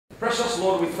Precious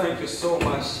Lord, we thank you so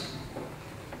much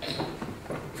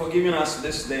for giving us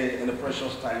this day and the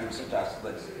precious time such as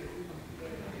this.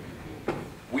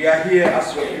 We are here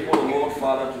as your people, Lord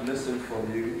Father, to listen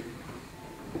from you.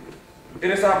 It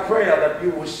is our prayer that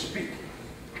you will speak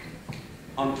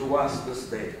unto us this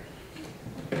day.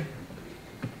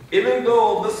 Even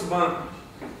though this month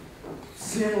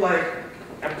seemed like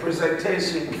a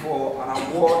presentation for an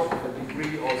award, a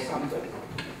degree or something,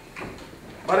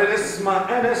 but it is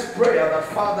my earnest prayer that,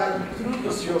 Father, through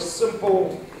this your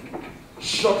simple,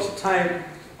 short time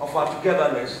of our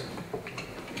togetherness,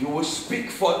 you will speak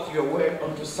forth your word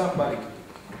unto somebody.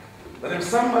 That if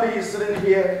somebody is sitting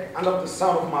here under the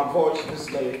sound of my voice this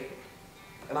day,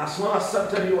 and has not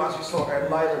accepted you as you saw her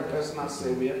light and personal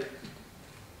Savior,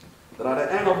 that at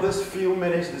the end of this few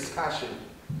minutes discussion,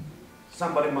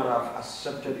 somebody might have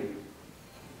accepted you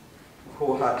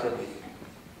wholeheartedly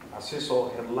as he saw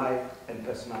her life and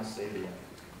personal Savior,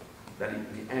 that in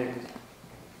the end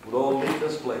would all leave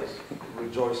this place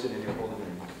rejoicing in your holy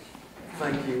name.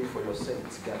 Thank you for your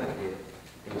saints gathered here.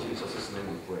 In Jesus' name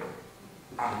we pray.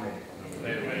 Amen.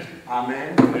 Amen.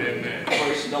 Amen. Amen.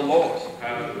 Praise the Lord.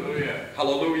 Hallelujah.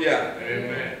 Hallelujah.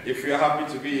 Amen. If you're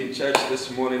happy to be in church this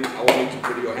morning, I want you to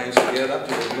put your hands together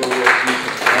to the glory of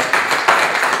Jesus Christ.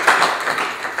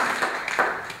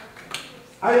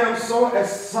 I am so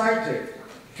excited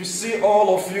to see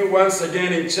all of you once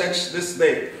again in church this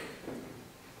day.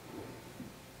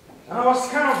 And I was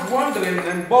kind of wondering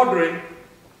and bothering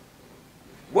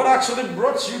what actually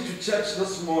brought you to church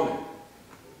this morning.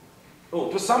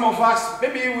 Oh, to some of us,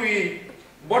 maybe we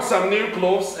bought some new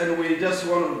clothes and we just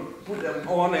want to put them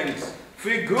on and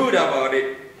feel good about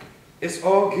it. It's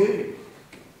all good.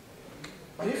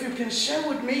 But if you can share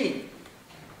with me,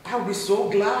 I'll be so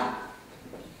glad.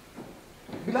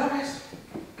 Beloveds,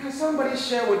 can somebody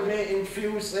share with me in a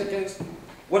few seconds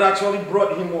what actually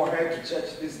brought him or her to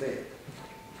church this day?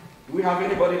 Do we have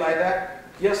anybody like that?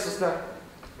 Yes, sister?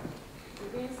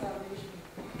 To gain salvation.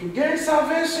 To gain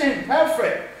salvation.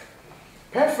 Perfect.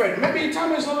 Perfect. Maybe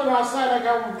time is not on our side. Like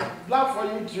I would love for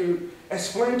you to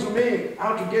explain to me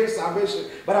how to gain salvation.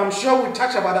 But I'm sure we'll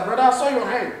touch about that. Brother, I saw your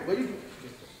hand.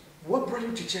 What brought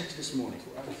you to church this morning?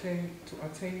 To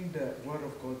attain the word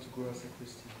of God to grow as a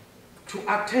Christian. To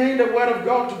attain the word of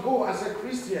God to go as a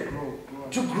Christian.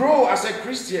 To grow as a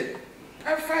Christian.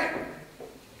 Perfect.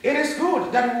 It is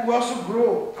good that we will also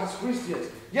grow as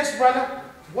Christians. Yes, brother?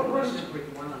 What brought you to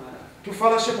with one another? To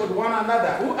fellowship with one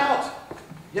another. Who else?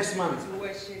 Yes, ma'am. To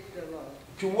worship the Lord.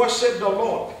 To worship the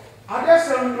Lord. Are there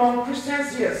some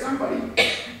non-Christians here? Somebody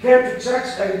came to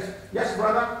church and... Yes,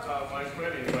 brother? My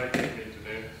friend invited me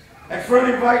today. A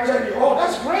friend invited you. Oh,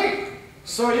 that's great.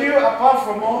 So you, apart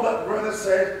from all that brethren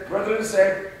said,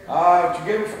 to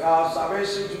give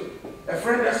salvation to... A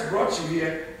friend just brought you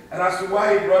here. And as to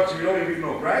why he brought you, you don't even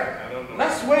know, right? I don't know.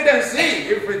 Let's wait and see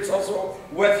if it's also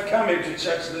worth coming to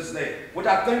church this day, which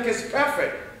I think is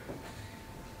perfect.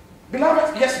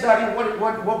 Beloved, yes, Daddy,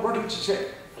 what brought you to church?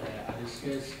 I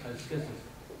discussed something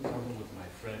with my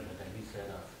friend, and he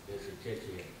said there's a church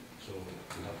here, so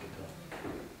you have to come.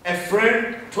 A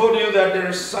friend told you that there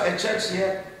is a church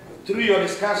here through your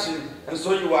discussion, and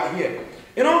so you are here.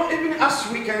 You know, even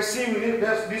as we can see within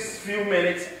these few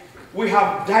minutes, we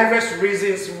have diverse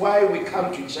reasons why we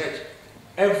come to church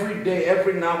every day,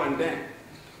 every now and then.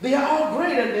 They are all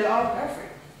great and they are all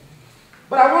perfect.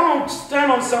 But I want to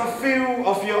stand on some few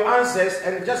of your answers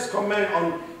and just comment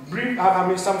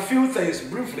on some few things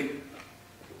briefly.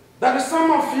 That is,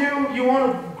 some of you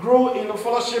want to grow in the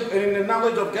fellowship and in the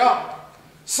knowledge of God.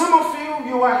 Some of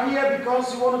you are here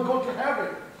because you want to go to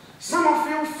heaven. Some of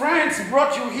you friends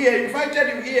brought you here,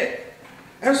 invited you here.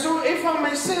 And so if I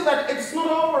may say that it's not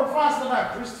all of us that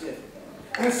are Christians.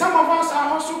 And some of us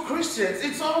are also Christians.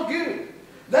 It's all good.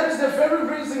 That is the very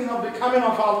reason of the coming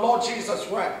of our Lord Jesus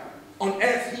Christ on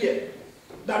earth here.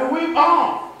 That we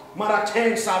all might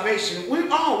attain salvation. We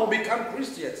all will become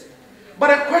Christians.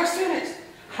 But the question is,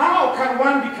 how can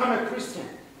one become a Christian?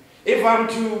 If I'm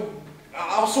to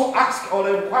also ask or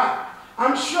inquire,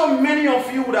 I'm sure many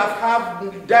of you would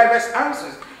have diverse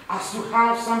answers as to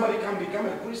how somebody can become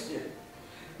a Christian.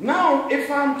 Now,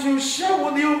 if I'm to share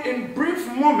with you in brief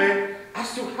moment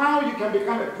as to how you can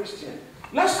become a Christian,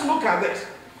 let's look at this.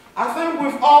 I think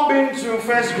we've all been to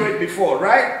first grade before,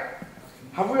 right?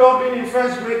 Have we all been in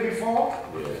first grade before?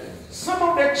 Yes. Some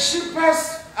of the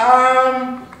cheapest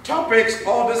topics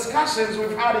or discussions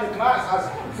we've had in class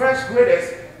as first graders,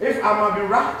 if I might be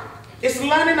right, is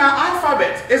learning our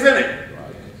alphabet, isn't it?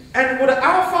 Right. And with the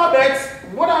alphabet,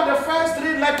 what are the first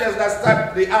three letters that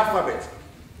start the alphabet?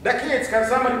 The kids, can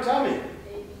somebody tell me?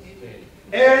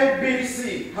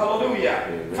 ABC.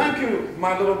 Hallelujah. Thank you,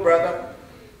 my little brother.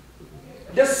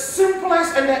 The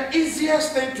simplest and the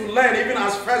easiest thing to learn, even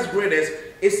as first graders,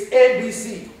 is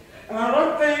ABC. And I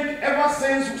don't think ever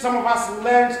since some of us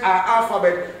learned our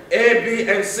alphabet, A, B,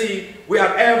 and C, we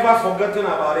have ever forgotten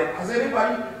about it. Has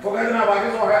anybody forgotten about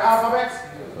his or her alphabet?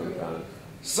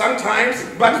 Sometimes,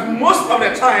 but most of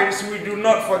the times we do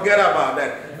not forget about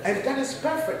that. And that is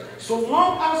perfect. So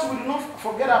long as we do not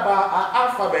forget about our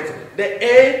alphabet, the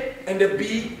A and the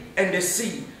B and the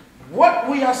C. What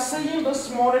we are saying this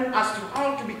morning as to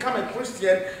how to become a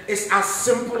Christian is as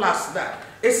simple as that.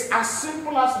 It's as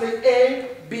simple as the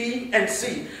A, B, and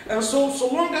C. And so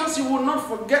long as you will not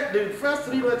forget the first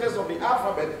three letters of the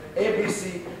alphabet, A, B,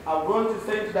 C, I'm going to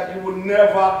think that you will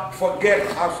never forget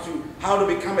as to how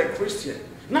to become a Christian.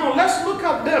 Now let's look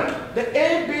at them. The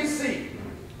A, B, C.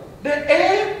 The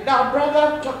A that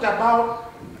brother talked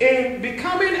about in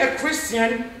becoming a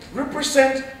Christian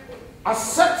represents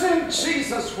accepting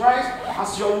Jesus Christ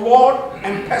as your Lord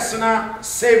and personal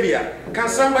Savior. Can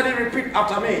somebody repeat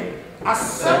after me?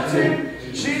 Accepting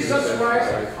Jesus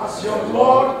Christ as your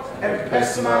Lord and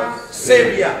personal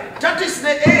Savior. That is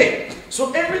the A.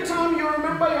 So every time you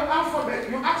remember your alphabet,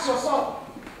 you ask yourself,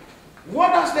 what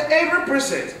does the A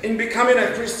represent in becoming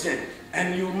a Christian?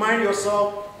 And you remind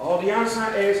yourself, the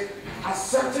answer is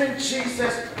accepting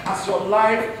Jesus as your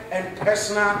life and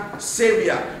personal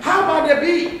Savior. How about the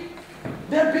B?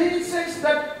 The B says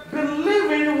that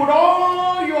believing with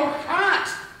all your heart,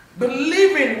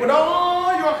 believing with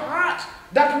all your heart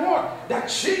that what? That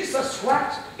Jesus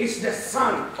Christ is the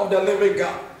Son of the living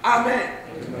God. Amen.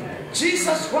 Amen.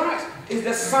 Jesus Christ is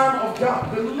the Son of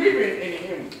God. Believing in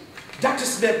Him. That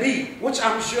is the B, which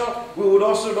I'm sure we would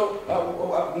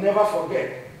also never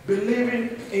forget.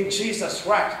 Believing in Jesus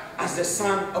Christ as the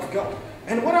Son of God.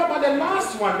 And what about the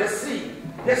last one, the C?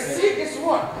 The C is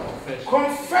what?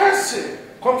 Confession.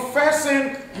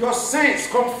 Confessing your sins.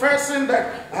 Confessing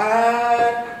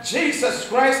that Jesus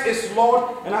Christ is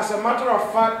Lord. And as a matter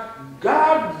of fact,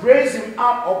 God raised Him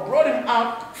up or brought Him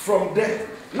out from death.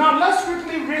 Now let's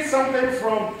quickly read something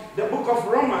from the book of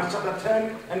Romans chapter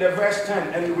 10 and the verse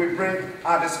 10. And we bring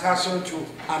our discussion to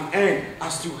an end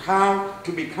as to how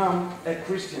to become a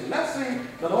Christian. Let's see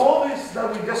that all this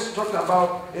that we just talked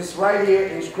about is right here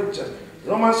in Scripture.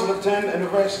 Romans chapter 10 and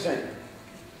verse 10.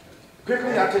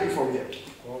 Quickly, I'll take it from here.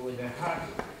 For with the heart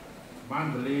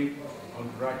man believes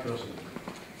unto righteousness,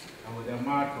 and with the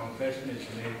mouth confession is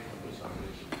made unto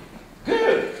salvation.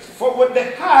 Good. For with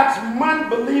the heart man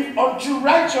believes unto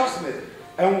righteousness,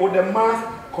 and with the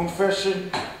mouth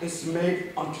confession is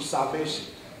made unto salvation.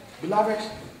 Beloved,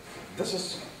 this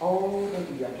is all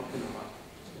that we are talking about.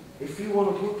 If you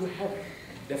want to go to heaven,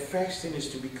 the first thing is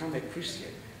to become a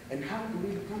Christian. And how do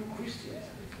we become Christians?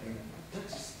 And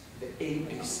that's the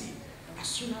ABC. As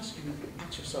soon as you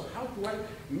ask yourself, how do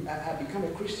I become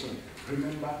a Christian?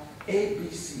 Remember,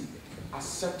 ABC,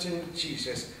 accepting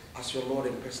Jesus as your Lord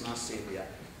and personal Savior.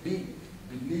 B,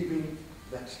 believing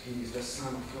that He is the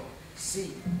Son of God.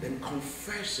 C, then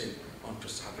confessing unto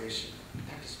salvation.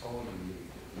 That is all you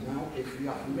need. Now, if you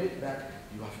have made that,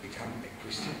 you have become a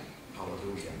Christian.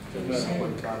 Hallelujah.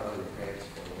 Someone bow down your heads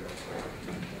for the word of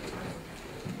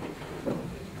prayer.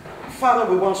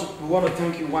 Father, we want to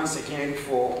thank you once again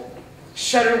for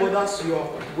sharing with us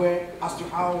your word as to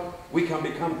how we can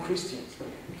become Christians.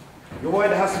 Your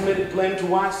word has made it plain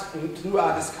to us and through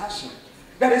our discussion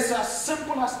that it's as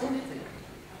simple as anything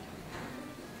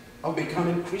of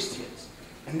becoming Christians.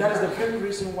 And that is the very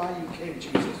reason why you came,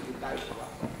 Jesus, to die for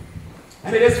us.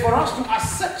 And it is for us to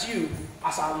accept you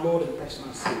as our Lord and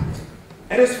personal Savior.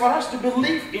 It is for us to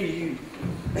believe in you.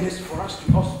 And it's for us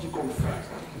to also to confess.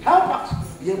 Help us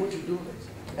be able to do this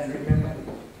and remember it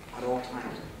at all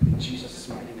times. In Jesus'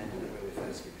 mighty name, we pray with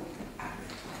thanksgiving.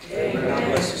 Amen. God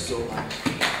bless you.